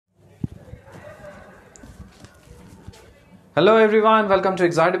Hello everyone, welcome to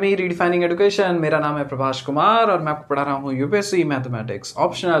एक्साडमी redefining education. मेरा नाम है प्रभाष कुमार और मैं आपको पढ़ा रहा हूँ यूपीएससी मैथमेटिक्स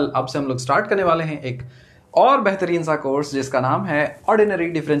ऑप्शनल। अब से हम लोग स्टार्ट करने वाले हैं एक और बेहतरीन सा कोर्स जिसका नाम है ऑर्डिनरी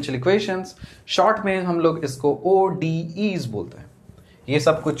डिफरेंशियल इक्वेशंस। शॉर्ट में हम लोग इसको ODEs बोलते हैं। ये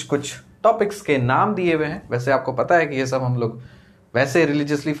सब कुछ टॉपिक्स के नाम दिए हुए हैं। वैसे आपको पता है कि ये सब हम लोग वैसे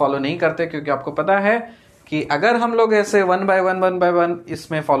रिलीजियसली फॉलो नहीं करते, क्योंकि आपको पता है कि अगर हम लोग ऐसे वन बाय वन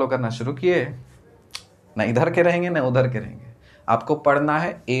इसमें फॉलो करना शुरू किए, ना इधर के रहेंगे ना उधर के रहेंगे। आपको पढ़ना है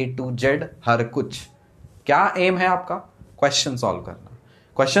A to Z हर कुछ। क्या एम है आपका? क्वेश्चन सॉल्व करना।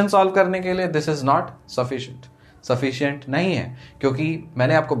 क्वेश्चन सॉल्व करने के लिए दिस इज नॉट सफिशिएंट नहीं है, क्योंकि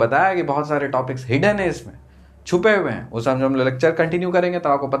मैंने आपको बताया कि बहुत सारे टॉपिक्स हिडन है, इसमें छुपे हुए हैं। वो सब जब हम लेक्चर कंटिन्यू करेंगे तो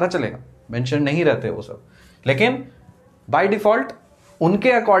आपको पता चलेगा, मेंशन नहीं रहते वो सब। लेकिन बाय डिफॉल्ट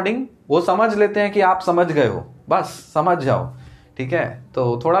उनके अकॉर्डिंग वो समझ लेते हैं कि आप समझ गए हो, बस समझ जाओ, ठीक है।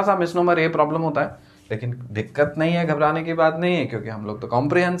 तो थोड़ा सा मिसनोमर ये प्रॉब्लम होता है, लेकिन दिक्कत नहीं है, घबराने की बात नहीं है, क्योंकि हम लोग तो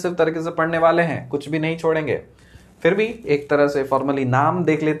कॉम्प्रिहेंसिव तरीके से पढ़ने वाले हैं, कुछ भी नहीं छोड़ेंगे। फिर भी एक तरह से फॉर्मली नाम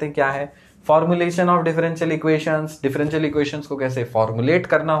देख लेते हैं क्या है। Formulation of differential equations. Differential equations को कैसे फॉर्मुलेट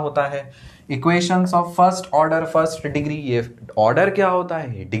करना होता है। Equations of first order first degree. ये ऑर्डर क्या होता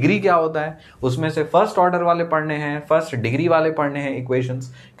है, ये डिग्री क्या होता है, उसमें से फर्स्ट ऑर्डर वाले पढ़ने हैं, फर्स्ट डिग्री वाले पढ़ने हैं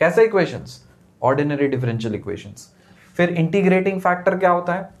इक्वेशंस। कैसे इक्वेशंस? Ordinary differential equations. फिर इंटीग्रेटिंग फैक्टर क्या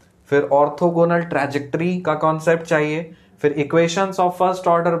होता है, फिर ऑर्थोगोनल ट्रैजेक्टरी का कॉन्सेप्ट चाहिए, फिर equations of first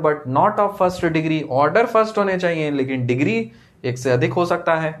order but not of first degree. Order first होने चाहिए लेकिन डिग्री एक से अधिक हो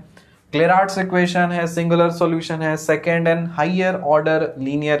सकता है। क्लेरार्ट्स इक्वेशन है, सिंगुलर सॉल्यूशन है, second and higher order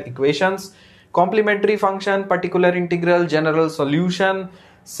linear equations, complementary function, particular integral, general solution,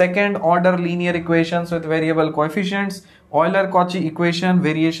 second order linear equations with variable coefficients, Euler-Cauchy equation,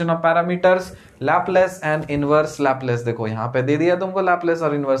 variation of parameters, Laplace and inverse Laplace. देखो यहाँ पे दे दिया तुमको Laplace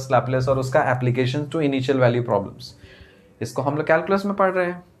और inverse Laplace और उसका application to initial value problems. इसको हम लोग कैलकुलस में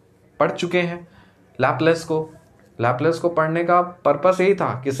पढ़ चुके हैं। लैपलेस को पढ़ने का पर्पस यही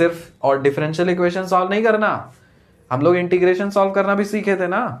था कि सिर्फ और डिफरेंशियल इक्वेशन सॉल्व नहीं करना, हम लोग इंटीग्रेशन सॉल्व करना भी सीखे थे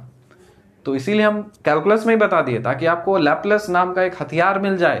ना। तो इसीलिए हम कैलकुलस में ही बता दिए ताकि आपको लैपलेस नाम का एक हथियार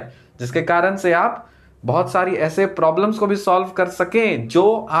मिल जाए, जिसके कारण से आप बहुत सारी ऐसे प्रॉब्लम्स को भी सॉल्व कर सकें जो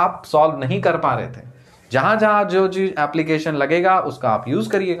आप सॉल्व नहीं कर पा रहे थे। जहां जहां जो चीज एप्लीकेशन लगेगा उसका आप यूज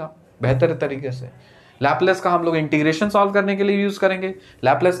करिएगा बेहतर तरीके से। लैपलेस का हम लोग इंटीग्रेशन सॉल्व करने के लिए यूज करेंगे,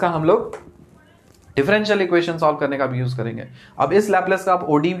 लैपलेस का हम लोग डिफरेंशियल इक्वेशन सॉल्व करने का भी यूज करेंगे। अब इस लैपलेस का आप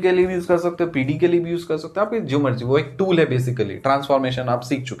ओडी के लिए भी यूज कर सकते हो, पीडी के लिए भी यूज कर सकते हो, आपकी जो मर्जी। वो एक टूल है, बेसिकली ट्रांसफॉर्मेशन आप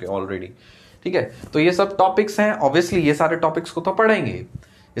सीख चुके हैं ऑलरेडी, ठीक है। तो ये सब टॉपिक्स हैं, ऑब्वियसली ये सारे टॉपिक्स को तो पढ़ेंगे।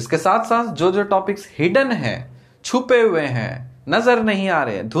 इसके साथ साथ जो जो टॉपिक्स हिडन है, छुपे हुए हैं, नजर नहीं आ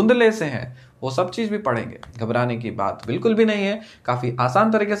रहे, धुंधले से हैं, वो सब चीज भी पढ़ेंगे। घबराने की बात बिल्कुल भी नहीं है, काफी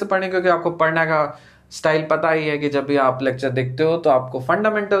आसान तरीके से पढ़ेंगे, क्योंकि आपको पढ़ने का स्टाइल पता ही है कि जब भी आप लेक्चर देखते हो तो आपको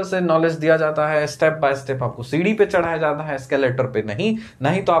फंडामेंटल से नॉलेज दिया जाता है, स्टेप बाय स्टेप आपको सीढ़ी पे चढ़ाया जाता है, स्केलेटर पे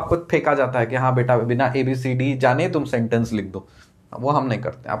नहीं तो आपको फेंका जाता है कि हाँ बेटा बिना ABCD जाने तुम सेंटेंस लिख दो। वो हम नहीं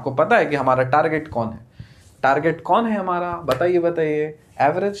करते। आपको पता है कि हमारा टारगेट कौन है हमारा, बताइए।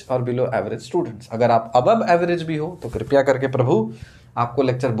 एवरेज और बिलो एवरेज स्टूडेंट्स। अगर आप अबव एवरेज भी हो तो कृपया करके प्रभु, आपको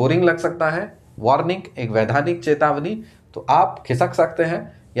लेक्चर बोरिंग लग सकता है, वार्निंग, एक वैधानिक चेतावनी, तो आप खिसक सकते हैं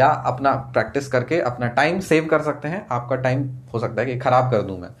या अपना प्रैक्टिस करके अपना टाइम सेव कर सकते हैं। आपका टाइम हो सकता है कि खराब कर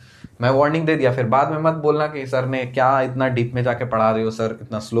दूं मैं वार्निंग दे दिया, फिर बाद में मत बोलना कि सर ने क्या इतना डीप में जाके पढ़ा रहे हो सर,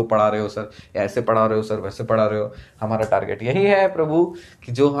 इतना स्लो पढ़ा रहे हो सर, ऐसे पढ़ा रहे हो सर, वैसे पढ़ा रहे हो। हमारा टारगेट यही है प्रभु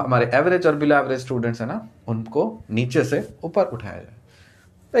कि जो हमारे एवरेज और बिलो एवरेज स्टूडेंट्स है ना, उनको नीचे से ऊपर उठाया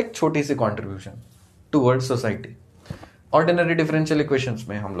जाए। एक छोटी सी contribution towards society. Ordinary differential equations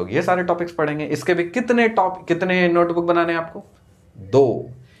में हम लोग ये सारे टॉपिक्स पढ़ेंगे। इसके भी कितने नोटबुक बनाने हैं आपको?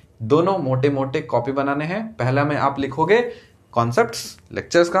 दोनों मोटे मोटे कॉपी बनाने हैं। पहला में आप लिखोगे कॉन्सेप्ट्स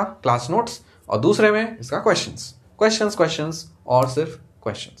लेक्चर्स का, क्लास नोट्स, और दूसरे में इसका क्वेश्चंस और सिर्फ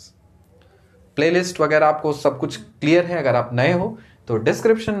क्वेश्चंस। प्लेलिस्ट वगैरह आपको सब कुछ क्लियर है। अगर आप नए हो तो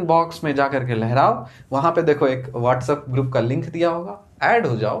डिस्क्रिप्शन बॉक्स में जाकर के लहराओ, वहां पे देखो एक व्हाट्सएप ग्रुप का लिंक दिया होगा, ऐड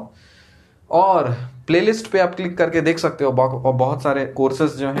हो जाओ और प्लेलिस्ट पे आप क्लिक करके देख सकते हो। और बहुत सारे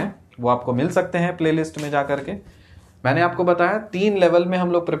कोर्सेज जो हैं वो आपको मिल सकते हैं प्लेलिस्ट में जाकर के। मैंने आपको बताया 3 लेवल में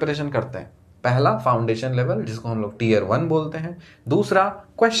हम लोग प्रिपरेशन करते हैं। पहला फाउंडेशन लेवल, जिसको हम लोग टियर 1 बोलते हैं। दूसरा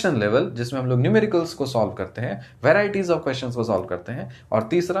क्वेश्चन लेवल, जिसमें हम लोग न्यूमेरिकल्स को सॉल्व करते हैं, वेराइटीज ऑफ क्वेश्चंस को सॉल्व करते हैं। और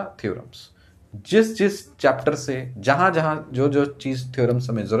तीसरा थ्योरम्स, जिस चैप्टर से जहां जो चीज थ्योरम्स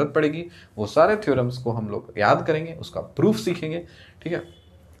हमें जरूरत पड़ेगी वो सारे थ्योरम्स को हम लोग याद करेंगे, उसका प्रूफ सीखेंगे, ठीक है।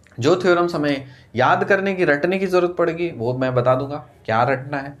 जो थ्योरम्स हमें याद करने की, रटने की जरूरत पड़ेगी वो मैं बता दूंगा क्या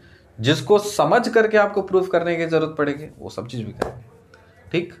रटना है। जिसको समझ करके आपको प्रूफ करने की जरूरत पड़ेगी वो सब चीज भी करेंगे,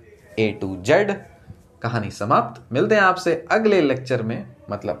 ठीक। A to Z कहानी समाप्त। मिलते हैं आपसे अगले लेक्चर में,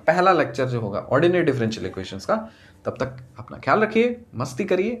 मतलब पहला लेक्चर जो होगा ऑर्डिनरी डिफरेंशियल इक्वेशंस का। तब तक अपना ख्याल रखिए, मस्ती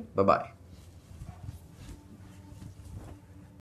करिए, बाय बाय।